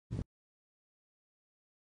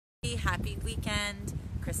happy weekend.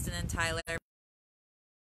 Kristen and Tyler.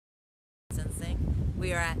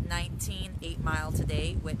 We are at 19 8 Mile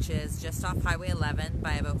today, which is just off Highway 11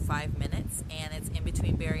 by about 5 minutes, and it's in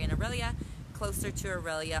between Barrie and Orillia, closer to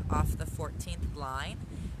Orillia off the 14th line.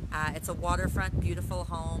 It's a waterfront, beautiful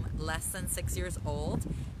home, less than 6 years old,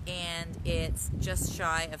 and it's just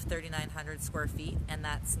shy of 3,900 square feet, and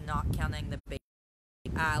that's not counting the basement.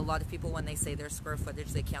 A lot of people, when they say their square footage,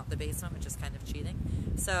 they count the basement, which is kind of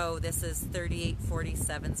cheating. So this is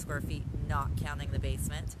 3,847 square feet, not counting the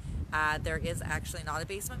basement. There is actually not a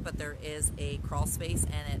basement, but there is a crawl space,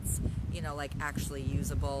 and it's, you know, like actually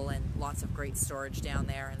usable, and lots of great storage down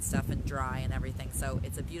there and stuff, and dry and everything. So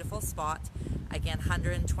it's a beautiful spot. Again,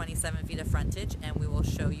 127 feet of frontage, and we will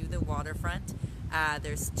show you the waterfront.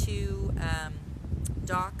 There's two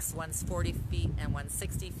docks, one's 40 feet and one's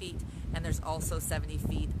 60 feet, and there's also 70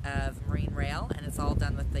 feet of marine rail, and it's all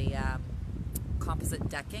done with the composite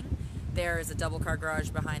decking. There is a double car garage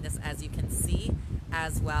behind us, as you can see,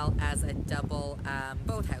 as well as a double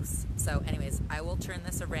boathouse. So anyways, I will turn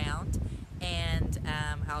this around, and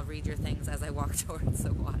I'll read your things as I walk towards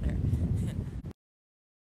the water.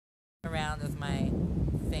 Around with my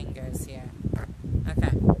fingers here.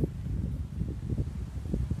 Okay.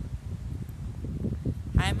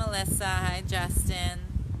 Hi Melissa, hi Justin.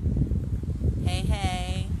 Hey,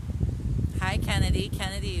 hey. Hi Kennedy.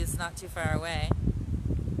 Kennedy is not too far away.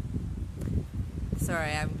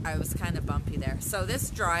 Sorry, I was kind of bumpy there. So this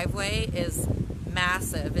driveway is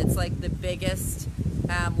massive. It's like the biggest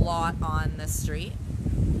lot on the street.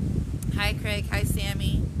 Hi Craig, hi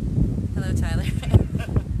Sammy. Hello Tyler.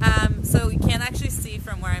 So you can't actually see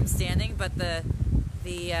from where I'm standing, but the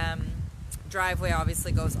driveway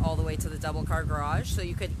obviously goes all the way to the double car garage, so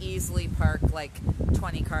you could easily park like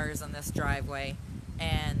 20 cars on this driveway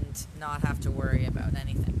and not have to worry about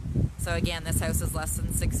anything. So again, this house is less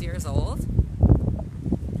than 6 years old.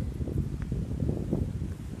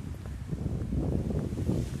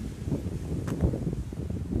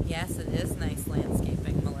 Yes, it is nice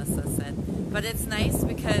landscaping, Melissa said. But it's nice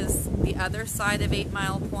because the other side of 8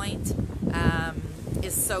 Mile Point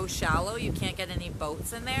is so shallow, you can't get any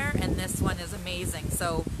boats in there, and this one is amazing.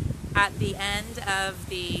 So at the end of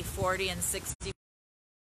the 40 and 60,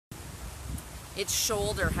 it's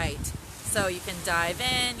shoulder height. So you can dive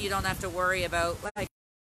in, you don't have to worry about like.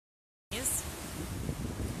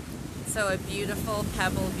 So a beautiful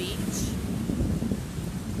pebble beach.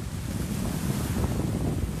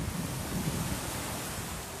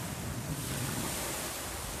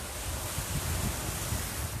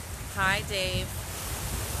 Hi, Dave.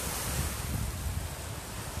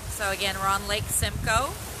 So again, we're on Lake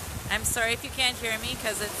Simcoe. I'm sorry if you can't hear me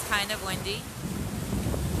because it's kind of windy.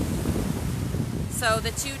 So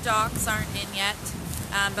the two docks aren't in yet,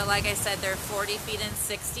 but like I said, they're 40 feet and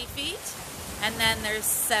 60 feet. And then there's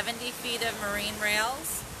 70 feet of marine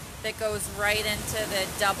rails that goes right into the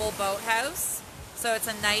double boathouse. So it's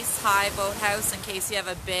a nice high boathouse in case you have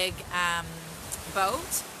a big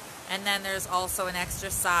boat. And then there's also an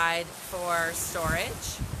extra side for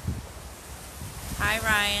storage. Hi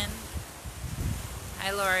Ryan.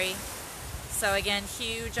 Hi Lori. So again,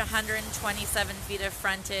 huge 127 feet of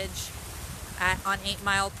frontage on 8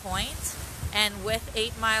 Mile Point. And with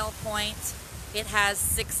 8 Mile Point, it has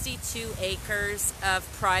 62 acres of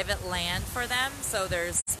private land for them. So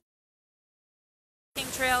there's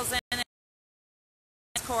trails in it,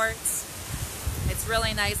 courts. It's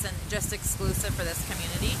really nice and just exclusive for this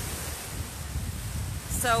community.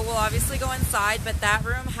 So we'll obviously go inside, but that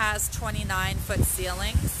room has 29-foot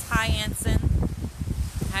ceilings. Hi, Anson.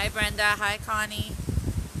 Hi, Brenda. Hi, Connie.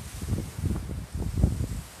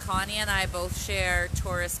 Connie and I both share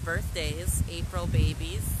Taurus birthdays, April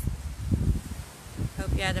babies.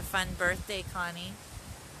 Hope you had a fun birthday, Connie.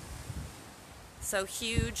 So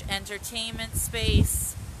huge entertainment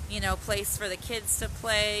space, you know, place for the kids to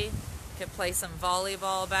play. Could play some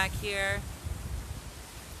volleyball back here.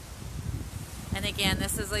 And again,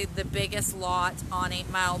 this is like the biggest lot on 8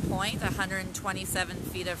 Mile Point, 127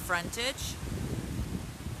 feet of frontage.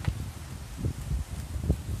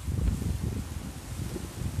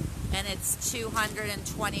 And it's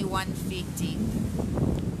 221 feet deep.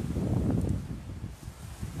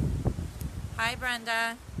 Hi,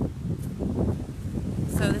 Brenda.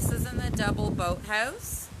 So this is in the double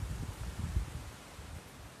boathouse.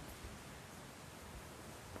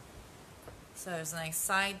 So there's a nice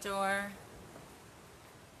side door.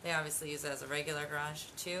 They obviously use it as a regular garage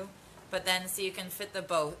too. But then, so you can fit the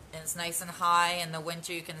boat, and it's nice and high. In the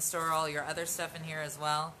winter, you can store all your other stuff in here as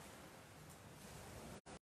well.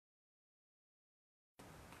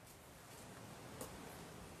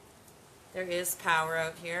 There is power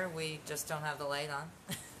out here. We just don't have the light on.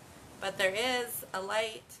 But there is a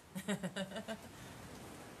light.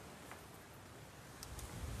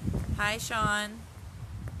 Hi, Sean.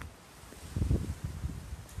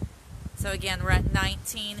 So again, we're at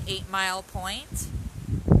 19 8 Mile Point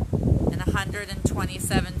and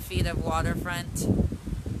 127 feet of waterfront.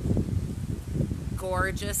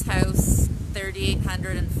 Gorgeous house,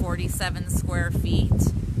 3,847 square feet.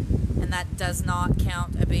 And that does not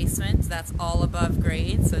count a basement. That's all above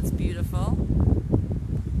grade, so it's beautiful.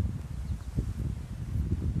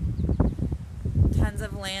 Tons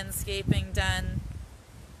of landscaping done.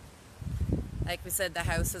 Like we said, the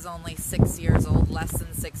house is only 6 years old, less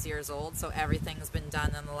than 6 years old, so everything's been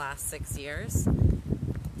done in the last 6 years.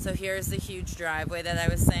 So here's the huge driveway that I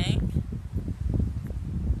was saying.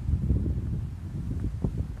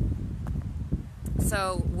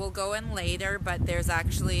 So we'll go in later, but there's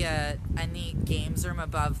actually a neat games room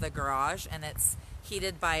above the garage, and it's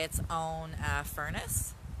heated by its own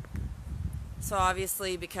furnace. So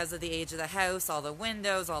obviously, because of the age of the house, all the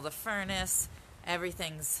windows, all the furnace,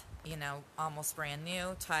 everything's, you know, almost brand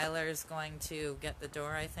new. Tyler's going to get the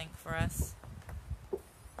door, I think, for us.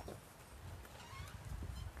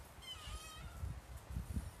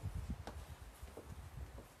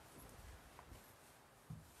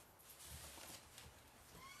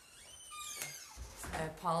 I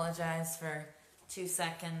apologize for 2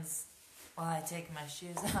 seconds while I take my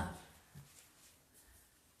shoes off.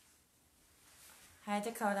 Hi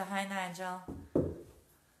Dakota, hi Nigel.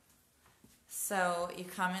 So you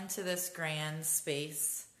come into this grand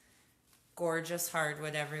space, gorgeous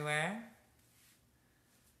hardwood everywhere.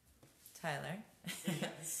 Tyler,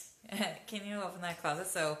 yes. Can you open that closet?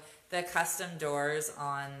 So the custom doors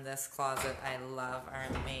on this closet I love are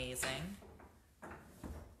amazing.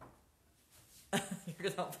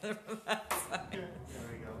 You're gonna open it from that side. There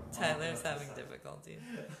we go. Tyler's having difficulties.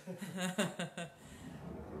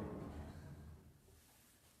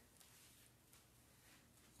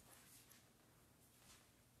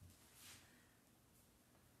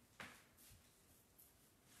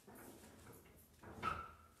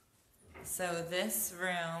 So this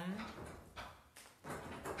room,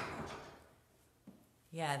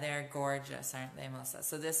 yeah, they're gorgeous, aren't they, Melissa?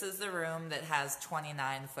 So this is the room that has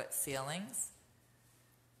 29-foot ceilings.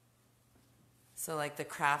 So like the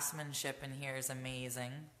craftsmanship in here is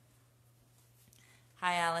amazing.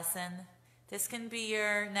 Hi, Allison. This can be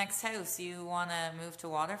your next house. You want to move to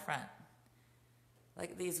waterfront.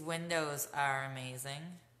 Like these windows are amazing.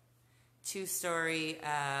 2-story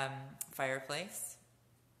fireplace.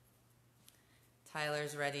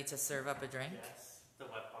 Tyler's ready to serve up a drink. Yes, the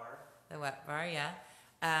wet bar. The wet bar, yeah.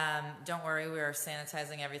 Don't worry, we are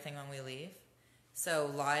sanitizing everything when we leave.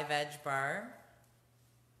 So live edge bar.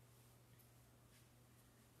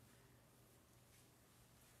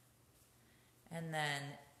 And then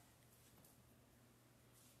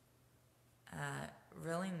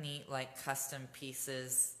really neat like custom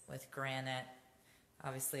pieces with granite.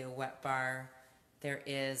 Obviously a wet bar. There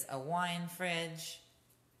is a wine fridge.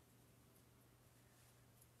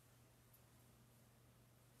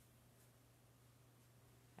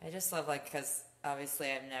 I just love like, because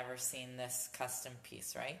obviously I've never seen this custom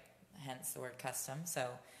piece, right? Hence the word custom. So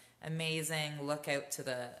amazing. Look out to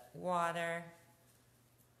the water.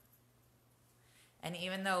 And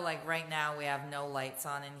even though like right now we have no lights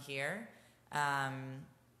on in here, and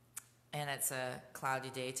it's a cloudy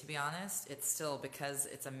day to be honest, it's still, because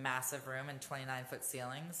it's a massive room and 29-foot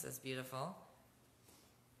ceilings, is beautiful.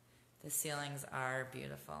 The ceilings are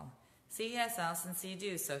beautiful. See, yes, Allison, see you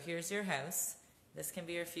do. So here's your house. This can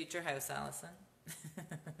be your future house, Allison.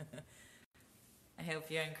 I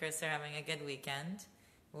hope you and Chris are having a good weekend.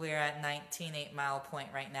 We're at 19 8 Mile Point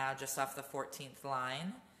right now, just off the 14th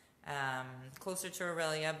line. Closer to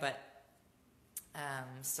Aurelia, but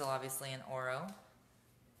still obviously in Oro.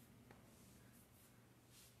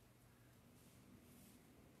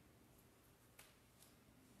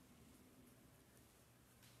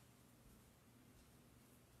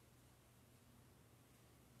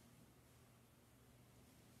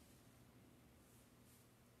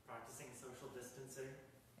 Practicing social distancing.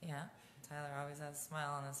 Yeah, Tyler always has a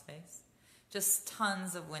smile on his face. Just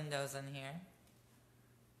tons of windows in here.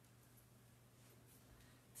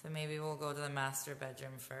 So maybe we'll go to the master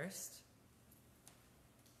bedroom first.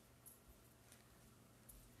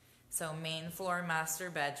 So main floor master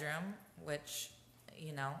bedroom, which,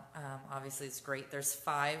 you know, obviously it's great. There's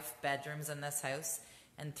 5 bedrooms in this house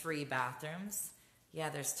and 3 bathrooms. Yeah,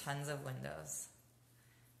 there's tons of windows.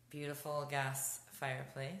 Beautiful gas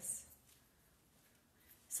fireplace.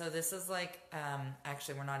 So this is like,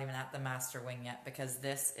 actually we're not even at the master wing yet because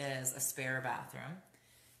this is a spare bathroom.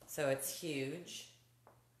 So it's huge.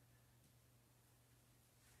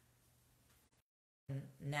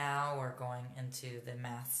 Now we're going into the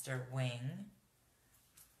master wing.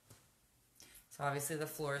 So obviously the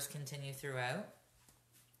floors continue throughout.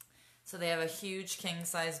 So they have a huge king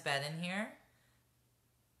size bed in here.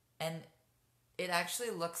 And it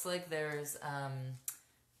actually looks like there's,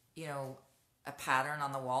 you know, a pattern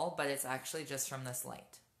on the wall, but it's actually just from this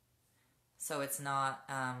light. So it's not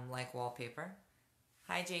like wallpaper.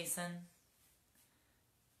 Hi, Jason.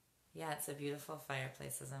 Yeah, it's a beautiful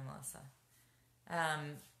fireplace, isn't it, Melissa?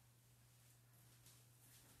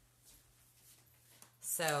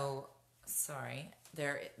 So, sorry.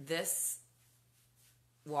 This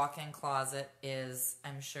walk-in closet is,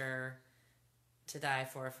 I'm sure, to die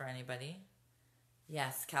for anybody.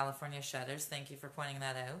 Yes, California shutters. Thank you for pointing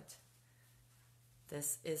that out.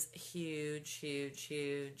 This is huge, huge,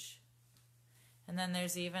 huge. And then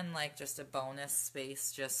there's even like just a bonus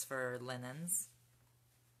space just for linens.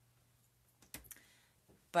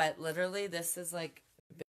 But literally this is like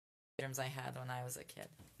bedrooms I had when I was a kid.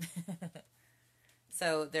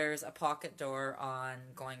 So there's a pocket door on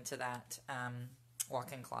going to that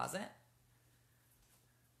walk-in closet.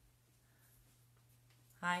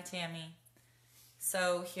 Hi, Tammy.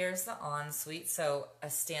 So here's the ensuite. So a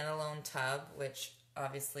standalone tub, which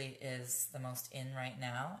obviously is the most in right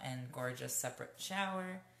now, and gorgeous separate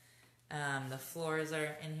shower. The floors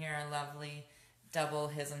are in here are lovely. Double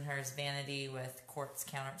his and hers vanity with quartz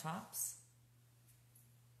countertops.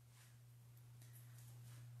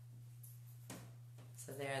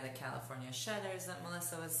 So there are the California shutters that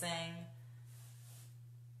Melissa was saying.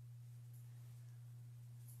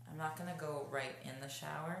 I'm not going to go right in the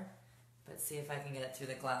shower, but see if I can get it through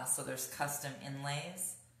the glass. So there's custom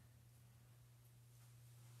inlays.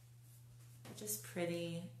 Which is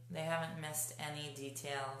pretty. They haven't missed any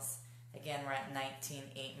details. Again, we're at 19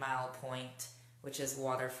 8 Mile Point, which is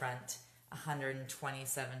waterfront,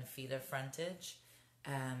 127 feet of frontage,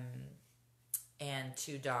 and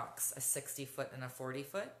 2 docks, a 60-foot and a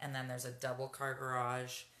 40-foot, and then there's a double car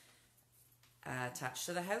garage attached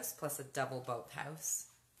to the house, plus a double boathouse.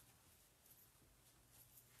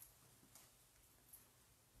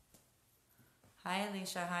 Hi,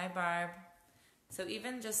 Alicia. Hi, Barb. So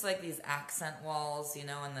even just like these accent walls, you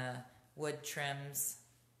know, and the wood trims.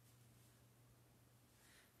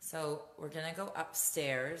 So we're going to go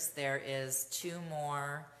upstairs. There is 2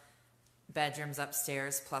 more bedrooms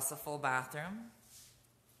upstairs plus a full bathroom.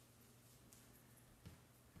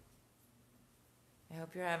 I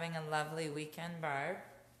hope you're having a lovely weekend, Barb.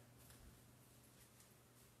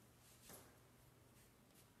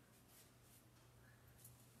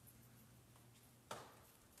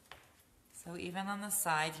 So even on the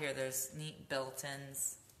side here, there's neat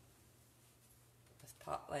built-ins with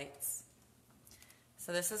pot lights.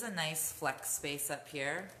 So this is a nice flex space up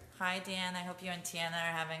here. Hi, Dan. I hope you and Tiana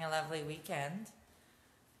are having a lovely weekend.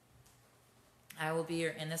 I will be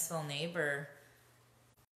your Innisfil neighbor.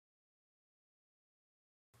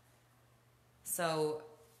 So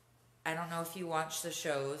I don't know if you watch the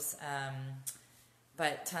shows,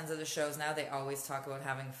 but tons of the shows now, they always talk about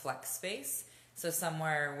having flex space. So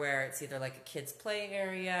somewhere where it's either like a kid's play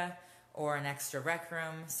area or an extra rec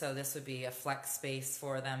room. So this would be a flex space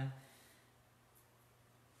for them.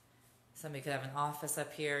 Somebody could have an office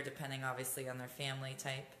up here, depending obviously on their family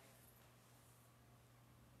type.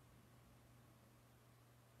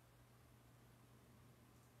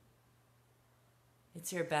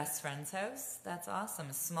 It's your best friend's house? That's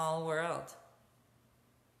awesome. Small world.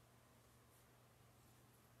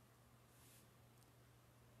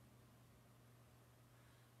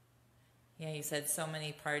 Yeah, you said so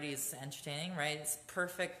many parties entertaining, right? It's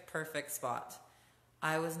perfect, perfect spot.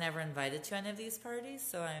 I was never invited to any of these parties,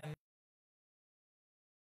 so I'm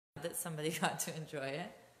glad that somebody got to enjoy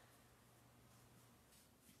it.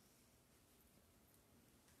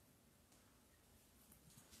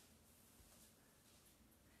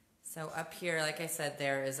 So up here, like I said,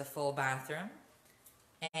 there is a full bathroom.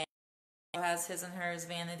 And it has his and hers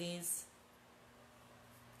vanities.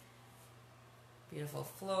 Beautiful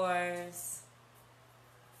floors.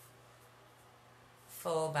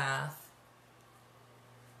 Full bath.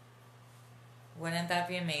 Wouldn't that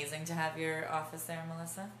be amazing to have your office there,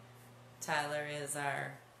 Melissa? Tyler is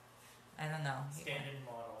our, I don't know. Stand-in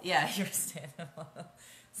model. Yeah, your stand-in model.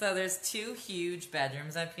 So there's 2 huge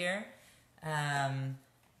bedrooms up here.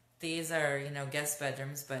 These are, you know, guest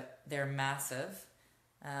bedrooms, but they're massive.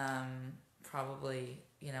 Probably,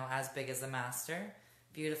 you know, as big as the master.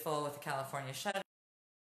 Beautiful with the California shutter.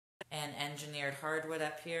 And engineered hardwood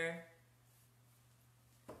up here.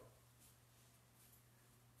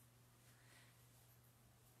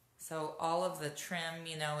 So all of the trim,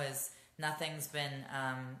 you know, is nothing's been,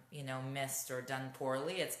 you know, missed or done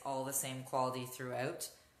poorly. It's all the same quality throughout.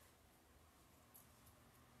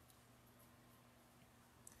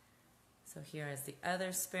 So here is the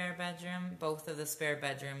other spare bedroom. Both of the spare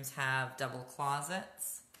bedrooms have double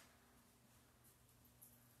closets.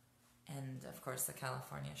 And of course the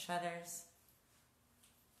California shutters.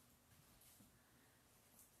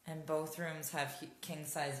 And both rooms have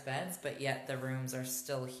king-size beds, but yet the rooms are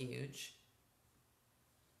still huge.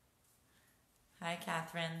 Hi,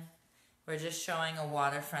 Catherine. We're just showing a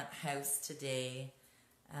waterfront house today,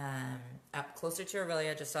 up closer to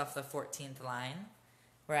Aurelia, just off the 14th line.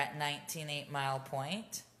 We're at 19 8 Mile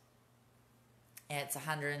Point. It's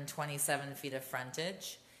 127 feet of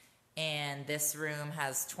frontage, and this room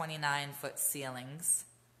has 29-foot ceilings.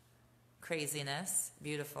 Craziness,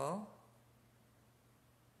 beautiful.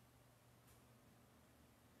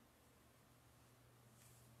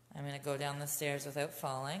 I'm going to go down the stairs without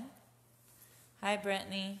falling. Hi,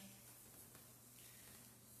 Brittany.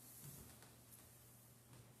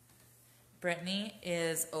 Brittany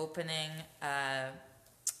is opening a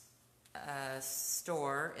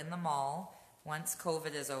store in the mall once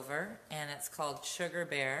COVID is over, and it's called Sugar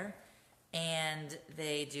Bear, and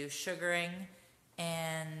they do sugaring,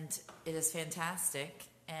 and it is fantastic,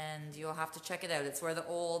 and you'll have to check it out. It's where the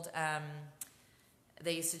old,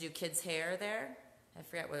 they used to do kids' hair there. I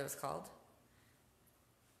forget what it was called.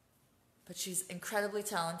 But she's incredibly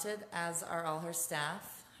talented, as are all her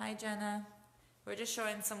staff. Hi, Jenna. We're just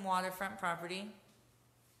showing some waterfront property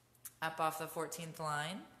up off the 14th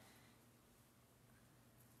line.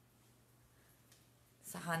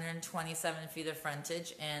 It's 127 feet of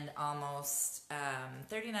frontage and almost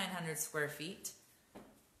 3,900 square feet.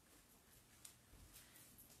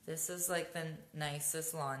 This is like the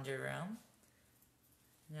nicest laundry room.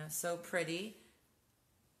 You know, so pretty.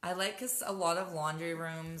 I like because a lot of laundry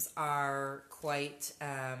rooms are quite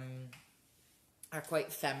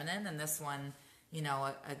feminine, and this one, you know,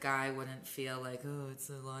 a guy wouldn't feel like, oh, it's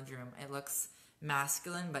a laundry room. It looks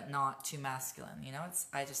masculine, but not too masculine. You know,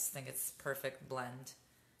 I just think it's perfect blend.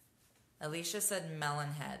 Alicia said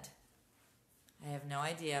melon head. I have no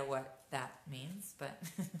idea what that means, but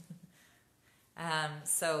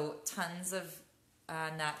so tons of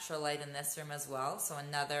natural light in this room as well. So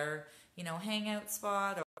another, you know, hangout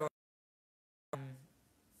spot or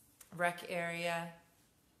rec area.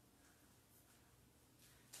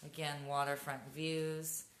 Again, waterfront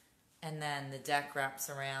views, and then the deck wraps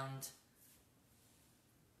around.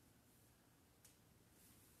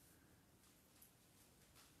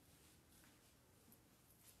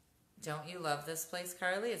 Don't you love this place,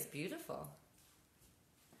 Carly? It's beautiful.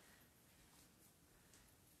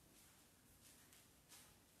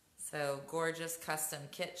 So, gorgeous custom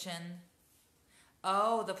kitchen.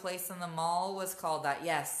 Oh, the place in the mall was called that.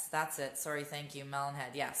 Yes, that's it. Sorry, thank you,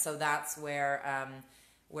 Melonhead. Yeah, so that's where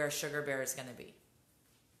Sugar Bear is going to be.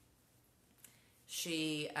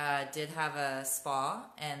 She did have a spa,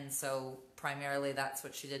 and so primarily that's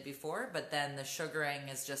what she did before, but then the sugaring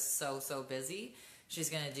is just so busy. She's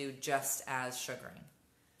going to do just as sugaring.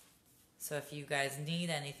 So if you guys need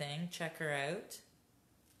anything, check her out.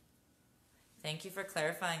 Thank you for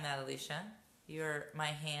clarifying that, Alicia. You're my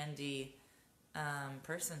handy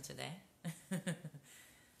person today.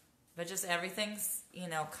 But just everything's, you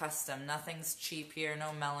know, custom. Nothing's cheap here.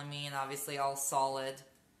 No melamine. Obviously all solid.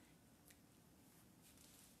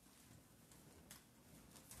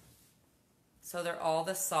 So they're all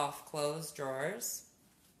the soft close drawers.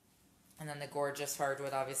 And then the gorgeous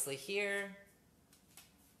hardwood obviously here.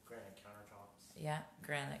 Granite countertops. Yeah,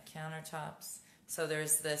 granite countertops. So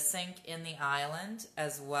there's the sink in the island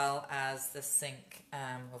as well as the sink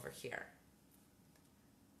over here.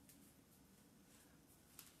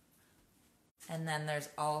 And then there's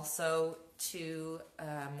also two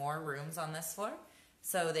more rooms on this floor.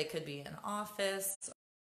 So they could be an office,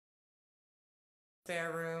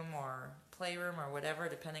 spare room, or playroom, or whatever,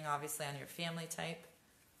 depending obviously on your family type.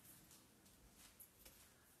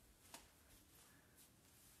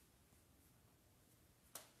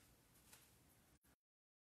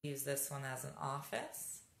 Use this one as an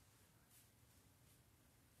office.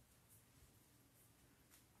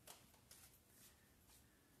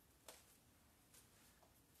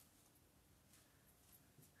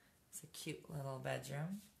 It's a cute little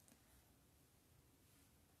bedroom.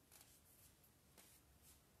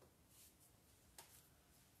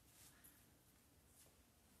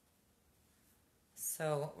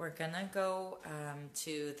 So we're gonna go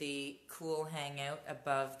to the cool hangout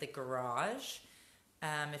above the garage.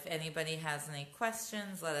 If anybody has any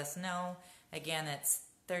questions, let us know. Again, it's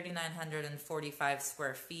 3,945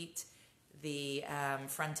 square feet. The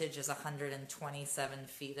frontage is 127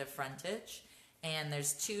 feet of frontage. And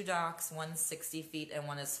there's two docks, one's 60 feet and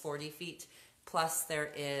one is 40 feet. Plus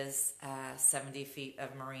there is 70 feet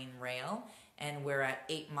of marine rail. And we're at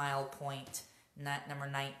 8 Mile Point, number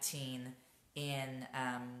 19 in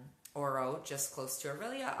Oro, just close to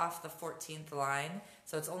Aurelia, off the 14th line.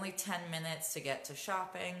 So it's only 10 minutes to get to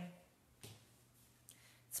shopping.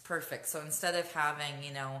 It's perfect. So instead of having,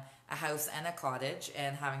 you know, a house and a cottage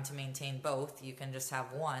and having to maintain both, you can just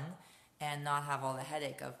have one and not have all the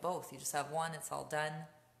headache of both. You just have one, it's all done.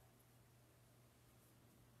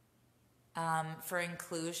 For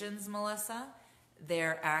inclusions, Melissa,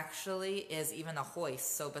 there actually is even a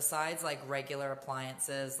hoist. So besides like regular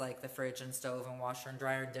appliances like the fridge and stove and washer and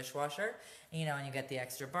dryer and dishwasher, you know, and you get the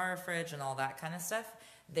extra bar fridge and all that kind of stuff,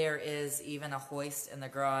 there is even a hoist in the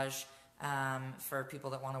garage for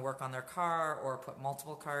people that want to work on their car or put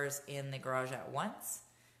multiple cars in the garage at once.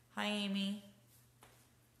 Hi, Amy.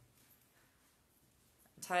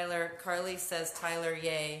 Tyler, Carly says, Tyler,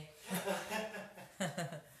 yay.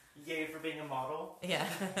 Yay for being a model. Yeah.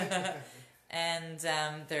 And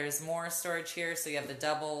there's more storage here. So you have the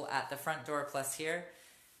double at the front door plus here.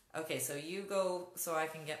 Okay, so you go so I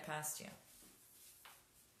can get past you.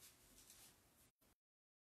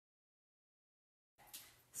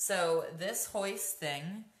 So this hoist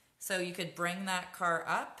thing, so you could bring that car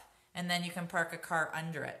up and then you can park a car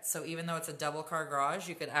under it. So even though it's a double car garage,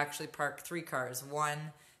 you could actually park 3 cars.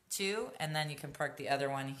 1, 2, and then you can park the other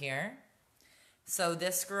one here. So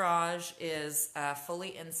this garage is fully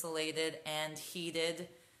insulated and heated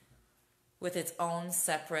with its own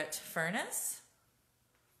separate furnace.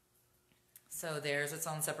 So there's its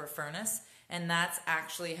own separate furnace, and that's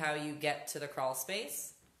actually how you get to the crawl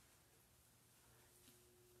space.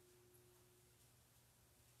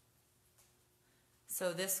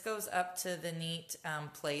 So this goes up to the neat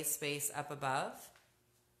play space up above.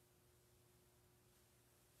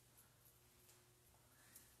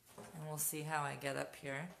 And we'll see how I get up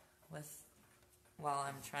here while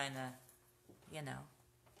I'm trying to, you know.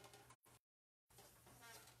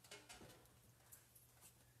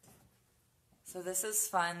 So this is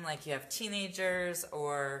fun, like you have teenagers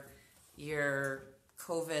or you're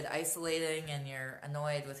COVID isolating and you're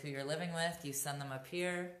annoyed with who you're living with, you send them up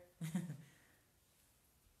here.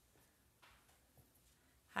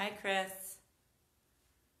 Hi, Chris.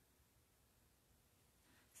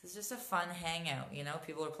 This is just a fun hangout, you know?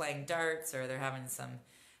 People are playing darts or they're having some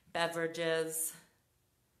beverages.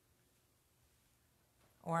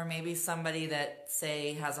 Or maybe somebody that,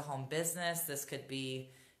 say, has a home business. This could be,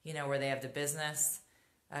 you know, where they have the business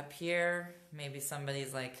up here. Maybe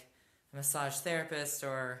somebody's like a massage therapist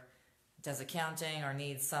or does accounting or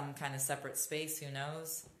needs some kind of separate space, who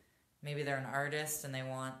knows? Maybe they're an artist and they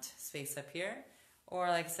want space up here. Or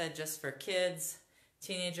like I said, just for kids,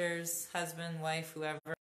 teenagers, husband, wife, whoever.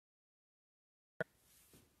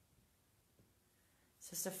 It's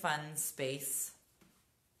just a fun space.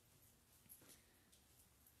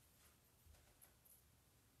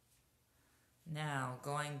 Now,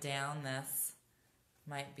 going down this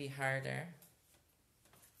might be harder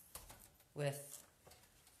because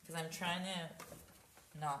I'm trying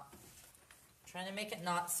to make it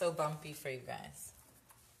not so bumpy for you guys.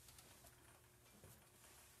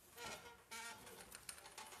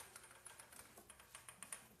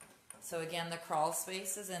 So again, the crawl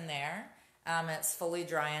space is in there. It's fully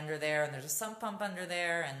dry under there, and there's a sump pump under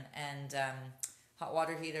there, and hot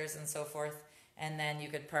water heaters and so forth. And then you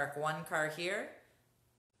could park 1 car here,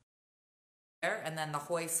 and then the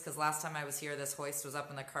hoist, because last time I was here, this hoist was up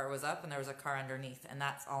and the car was up, and there was a car underneath, and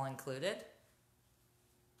that's all included.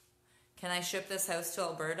 Can I ship this house to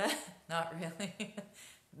Alberta? Not really.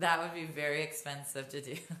 That would be very expensive to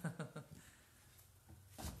do.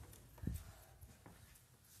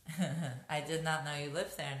 I did not know you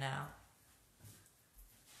lived there now.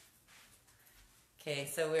 Okay,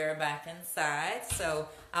 so we're back inside. So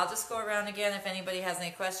I'll just go around again. If anybody has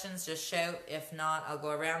any questions, just shout. If not, I'll go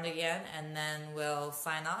around again and then we'll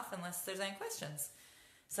sign off unless there's any questions.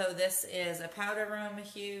 So this is a powder room,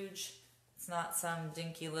 huge. It's not some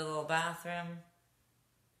dinky little bathroom.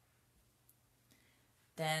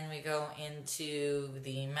 Then we go into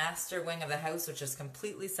the master wing of the house, which is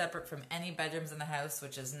completely separate from any bedrooms in the house,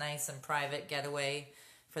 which is nice and private getaway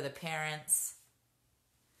for the parents.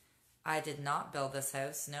 I did not build this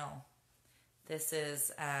house, no. This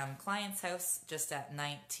is client's house just at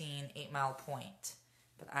 19 8 Mile Point,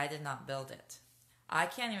 but I did not build it. I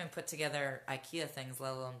can't even put together IKEA things,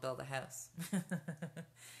 let alone build a house.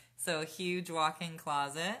 So a huge walk-in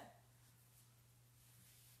closet.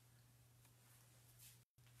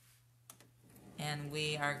 And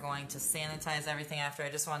we are going to sanitize everything after. I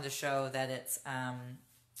just wanted to show that it's a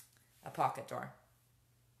pocket door.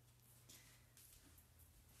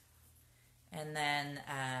 And then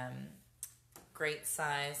great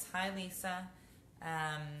size. Hi, Lisa.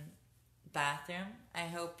 Bathroom. I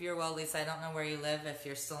hope you're well, Lisa. I don't know where you live, if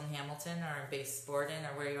you're still in Hamilton or based Borden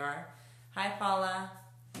or where you are. Hi, Paula.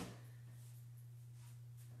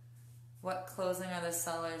 What closing are the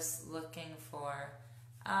sellers looking for?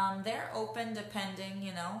 They're open depending,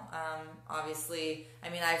 you know. Obviously, I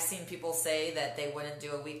mean, I've seen people say that they wouldn't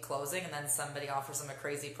do a week closing and then somebody offers them a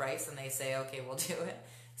crazy price and they say, okay, we'll do it.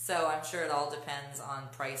 So I'm sure it all depends on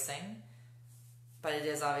pricing. But it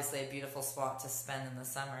is obviously a beautiful spot to spend in the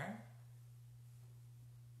summer.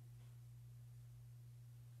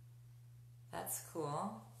 That's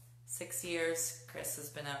cool. 6 years Chris has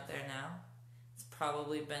been out there now. It's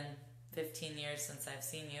probably been 15 years since I've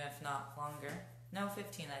seen you, if not longer. No,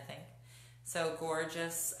 15 I think. So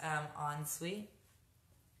gorgeous ensuite.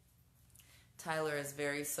 Tyler is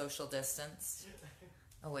very social distanced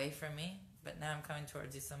away from me, but now I'm coming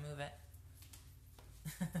towards you, so move it.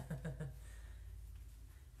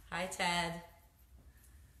 Hi, Ted.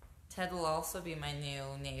 Ted will also be my new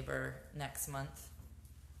neighbor next month.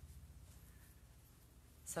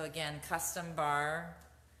 So again, custom bar,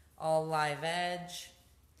 all live edge.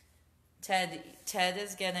 Ted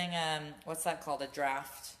is getting, what's that called, a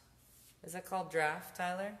draft? Is that called draft,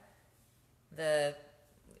 Tyler? The,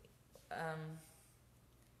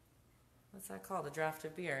 what's that called? A draft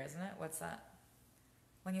of beer, isn't it? What's that?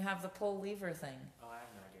 When you have the pull lever thing. Oh, I have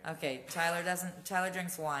no idea. Okay, Tyler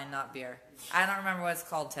drinks wine, not beer. I don't remember what it's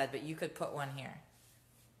called, Ted, but you could put one here.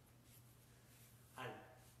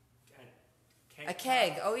 A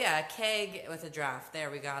keg. Oh yeah, a keg with a draft. There,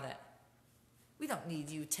 we got it. We don't need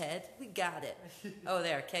you, Ted. We got it. Oh,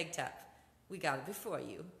 there, keg tap. We got it before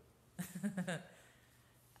you.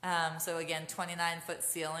 So again, 29-foot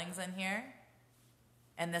ceilings in here.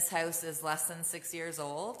 And this house is less than 6 years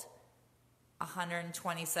old.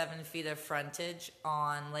 127 feet of frontage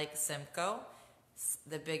on Lake Simcoe.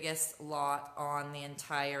 The biggest lot on the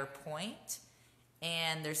entire point.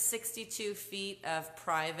 And there's 62 feet of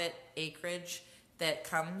private acreage that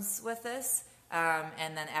comes with this.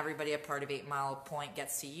 And then everybody a part of 8 Mile Point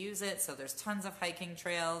gets to use it. So there's tons of hiking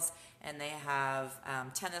trails, and they have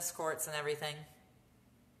tennis courts and everything.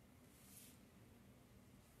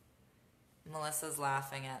 Melissa's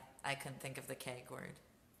laughing at, I couldn't think of the keg word.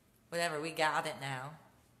 Whatever, we got it now.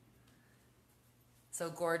 So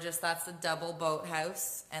gorgeous. That's the double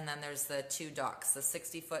boathouse. And then there's the 2 docks, the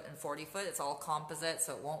 60-foot and 40-foot. It's all composite,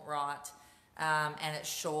 so it won't rot. And it's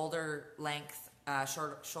shoulder length,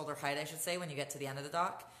 shoulder height, I should say, when you get to the end of the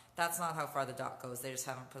dock. That's not how far the dock goes. They just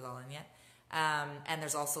haven't put it all in yet. And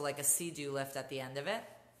there's also like a sea-doo lift at the end of it.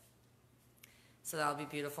 So that'll be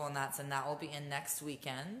beautiful, and that will be in next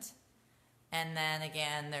weekend. And then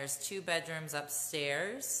again, there's 2 bedrooms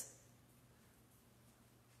upstairs.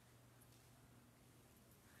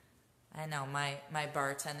 I know, my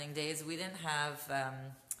bartending days, we didn't have,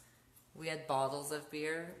 we had bottles of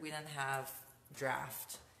beer. We didn't have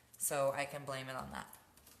draft. So I can blame it on that.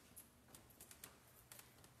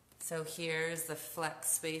 So here's the flex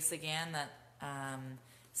space again that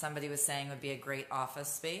somebody was saying would be a great office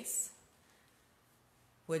space.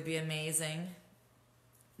 Would be amazing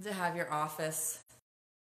to have your office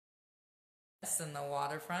in the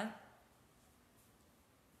waterfront.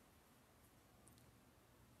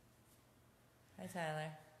 Hi, Tyler.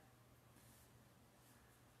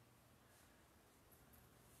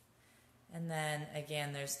 And then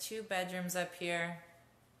again, there's 2 bedrooms up here.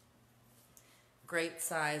 Great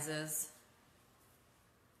sizes.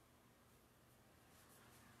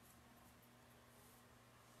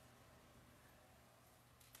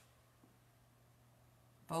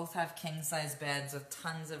 Both have king-size beds with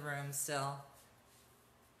tons of room still.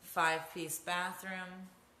 5-piece bathroom.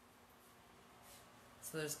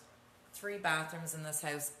 So there's 3 bathrooms in this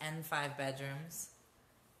house and 5 bedrooms.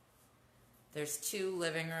 There's 2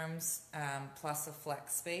 living rooms plus a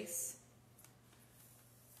flex space.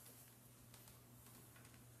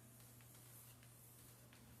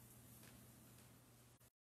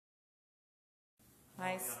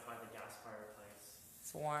 Nice. Up by the gas fireplace.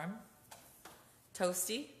 It's warm.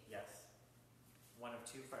 Toasty. Yes. One of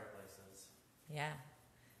 2 fireplaces. Yeah.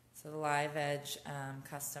 So the live edge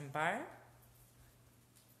custom bar.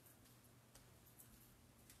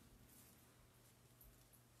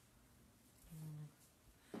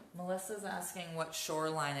 Melissa's asking what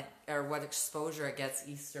shoreline or what exposure it gets,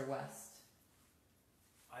 east or west.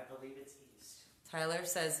 I believe it's east. Tyler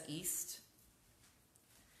says east.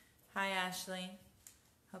 Hi, Ashley.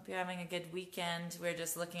 Hope you're having a good weekend. We're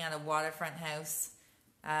just looking at a waterfront house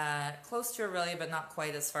close to Aurelia, but not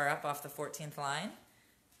quite as far up, off the 14th line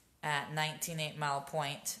at 19 8 Mile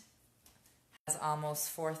Point. Has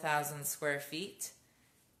almost 4,000 square feet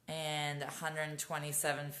and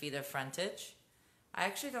 127 feet of frontage. I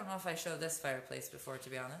actually don't know if I showed this fireplace before, to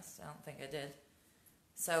be honest. I don't think I did.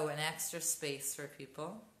 So an extra space for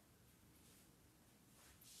people.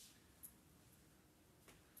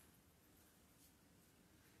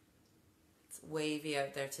 It's wavy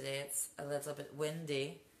out there today. It's a little bit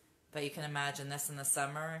windy, but you can imagine this in the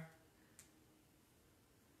summer.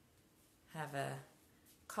 Have a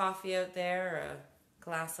coffee out there or a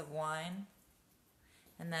glass of wine.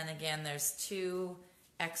 And then again, there's 2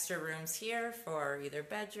 extra rooms here for either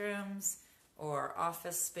bedrooms or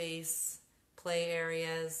office space, play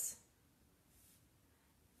areas.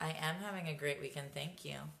 I am having a great weekend, thank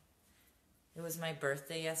you. It was my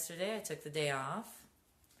birthday yesterday. I took the day off.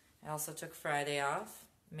 I also took Friday off.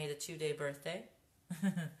 Made a 2-day birthday.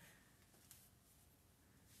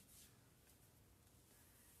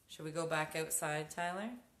 Should we go back outside,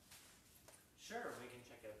 Tyler? Sure, we can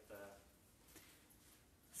check out the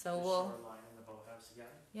shoreline in the boathouse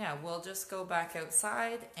again. Yeah, we'll just go back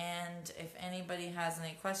outside, and if anybody has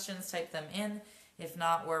any questions, type them in. If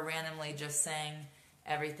not, we're randomly just saying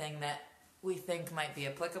everything that we think might be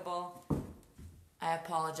applicable. I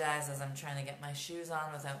apologize as I'm trying to get my shoes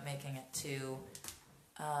on without making it too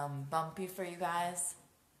bumpy for you guys.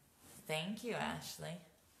 Thank you, Ashley.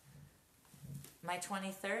 My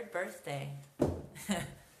 23rd birthday.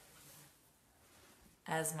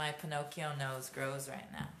 As my Pinocchio nose grows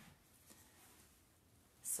right now.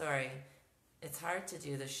 Sorry, it's hard to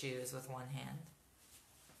do the shoes with one hand.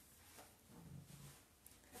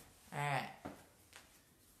 Alright.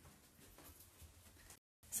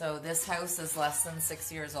 So this house is less than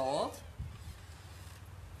 6 years old.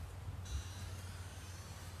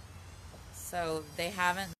 So they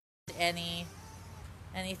haven't done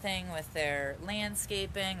anything with their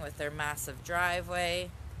landscaping, with their massive driveway.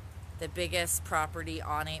 The biggest property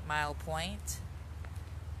on 8 Mile Point.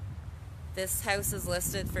 This house is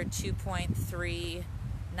listed for $2.398.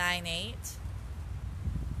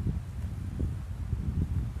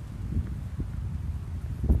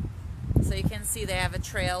 So you can see they have a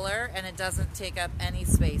trailer and it doesn't take up any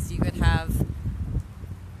space. You could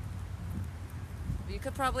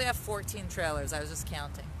probably have 14 trailers. I was just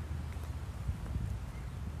counting.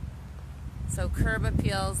 So curb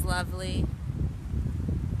appeal's lovely.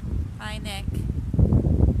 Hi, Nick.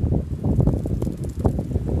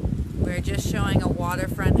 We're just showing a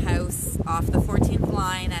waterfront house off the 14th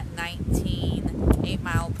line at 19 8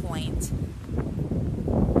 Mile Point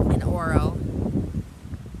in Oro.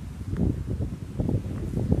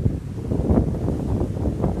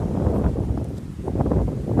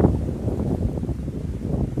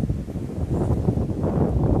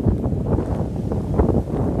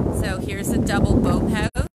 So here's a double boathouse.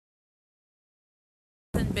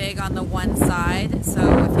 Big on the one side, so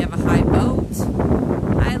if you have a high boat.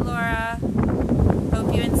 Hi, Laura.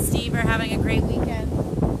 Hope you and Steve are having a great weekend.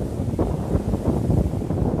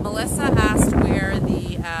 Melissa asked where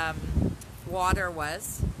the water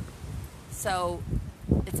was. So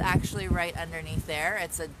it's actually right underneath there.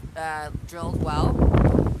 It's a drilled well.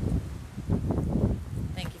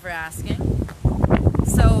 Thank you for asking.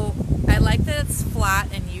 So I like that it's flat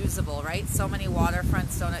and usable, right? So many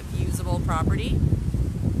waterfronts don't have usable property.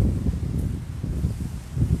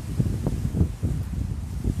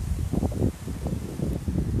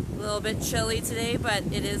 A little bit chilly today, but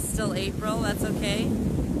it is still April. That's okay.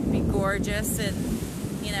 It'll be gorgeous in,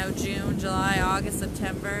 June, July, August,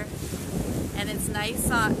 September. And it's nice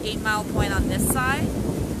on 8 Mile Point on this side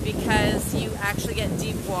because you actually get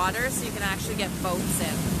deep water, so you can actually get boats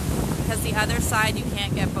in. Because the other side you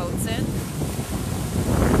can't get boats in.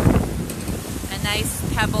 A nice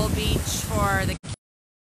pebble beach for the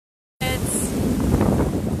kids.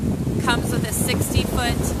 Comes with a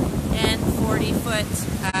 60-foot and 40-foot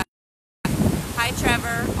Hi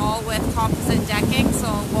Trevor, all with composite decking so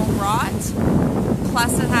it won't rot.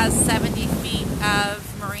 Plus it has 70 feet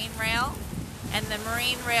of marine rail, and the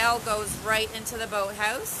marine rail goes right into the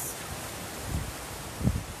boathouse,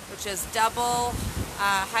 which is double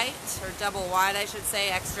height, or double wide I should say,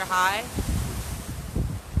 extra high.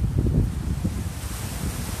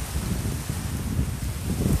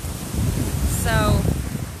 So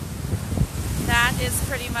that is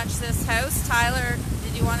pretty much this house. Tyler,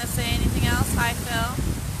 did you want to say anything else? Hi, Phil.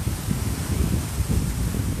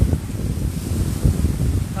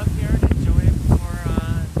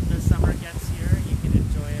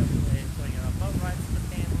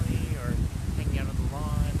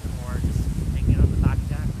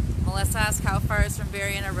 Melissa asked how far is from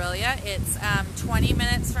Barrie and Orillia. It's 20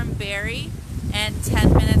 minutes from Barrie and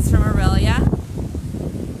 10 minutes from Orillia.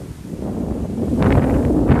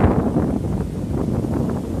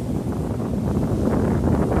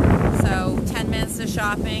 So 10 minutes to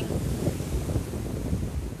shopping.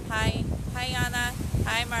 Hi Anna.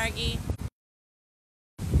 Hi Margie.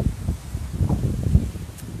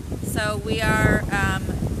 So we are,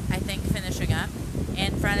 I think, finishing up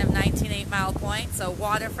in front of 19 8 Mile Point. So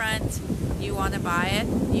waterfront, you want to buy it,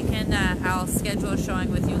 you can, I'll schedule a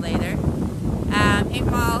showing with you later.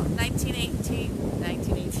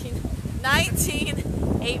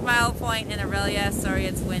 8 Mile Point in Orillia. Sorry,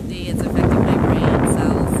 it's windy, it's affecting my brain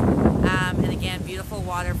cells. And again, beautiful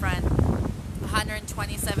waterfront,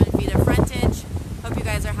 127 feet of frontage. Hope you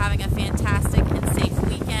guys are having a fantastic and safe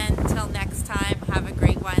weekend. Till next time, have a great